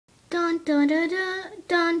dun dun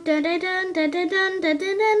dun dun dun dun dun dun dun dun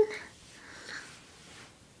dun dun.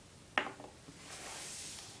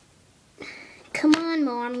 Come on,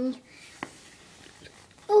 Mommy.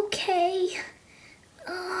 Okay.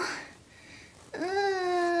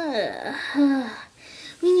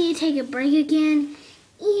 We need to take a break again.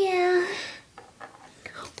 Yeah.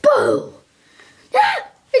 Boo! Ah,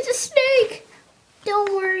 it's a snake!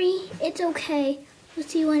 Don't worry, it's okay.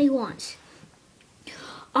 Let's see what he wants.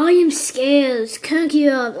 I am scared,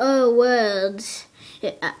 conquer of all worlds.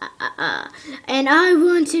 And I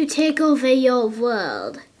want to take over your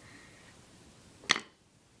world.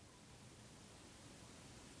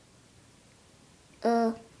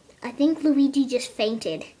 I think Luigi just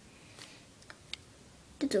fainted.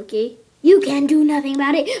 That's okay. You can do nothing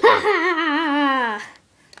about it.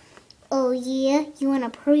 Oh yeah? You wanna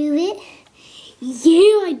prove it?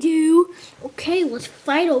 Yeah, I do. Okay, let's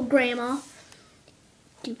fight, old grandma.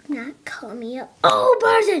 Do not call me up. Oh,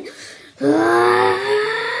 person!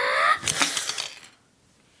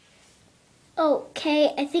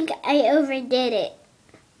 Okay, I think I overdid it.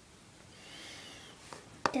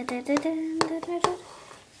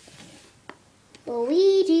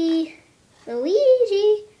 Luigi,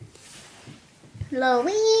 Luigi,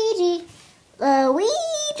 Luigi,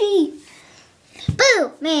 Luigi.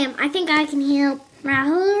 Boo, ma'am, I think I can help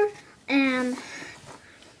Rahul, and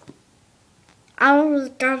I will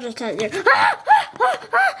just tell you.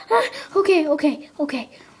 Okay.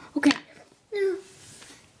 No.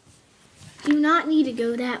 Do not need to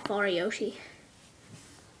go that far, Yoshi.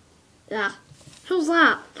 Yeah. Who's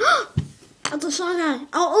that? That's a shy guy.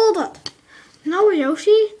 I'll hold it. No,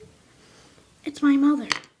 Yoshi. It's my mother.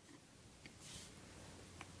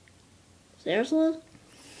 Seriously?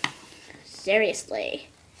 Seriously.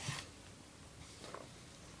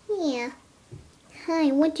 Yeah.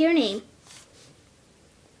 Hi, what's your name?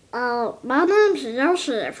 My name's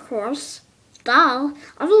Yoshi, of course. Duh.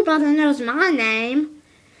 Everybody knows my name.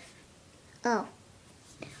 Oh.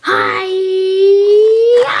 Hi!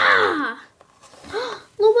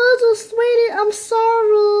 Louisa, sweetie, I'm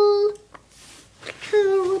sorry.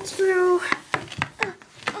 Oh, what's wrong?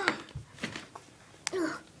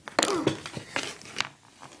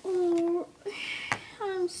 Oh,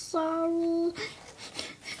 I'm sorry.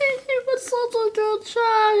 He was such a good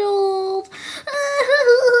child.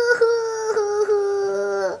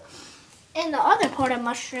 In the other part of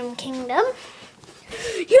Mushroom Kingdom.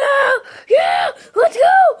 Yeah, let's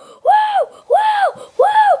go! Woo!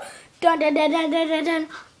 Dun dun dun dun dun dun dun.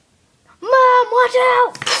 Mom, watch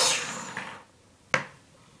out!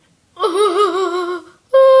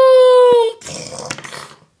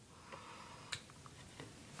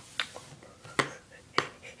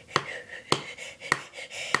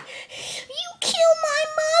 You killed my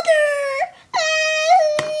mother!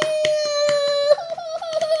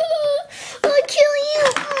 I'll kill you!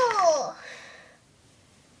 Oh.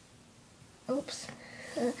 Oops.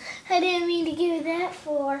 I didn't mean to give that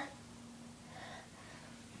for.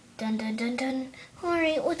 Dun dun dun dun.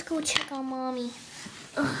 Alright, let's go check on Mommy.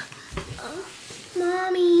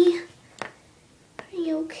 Mommy. Are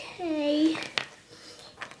you okay?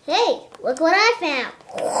 Hey, look what I found.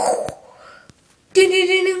 Dun dun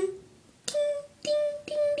dun dun.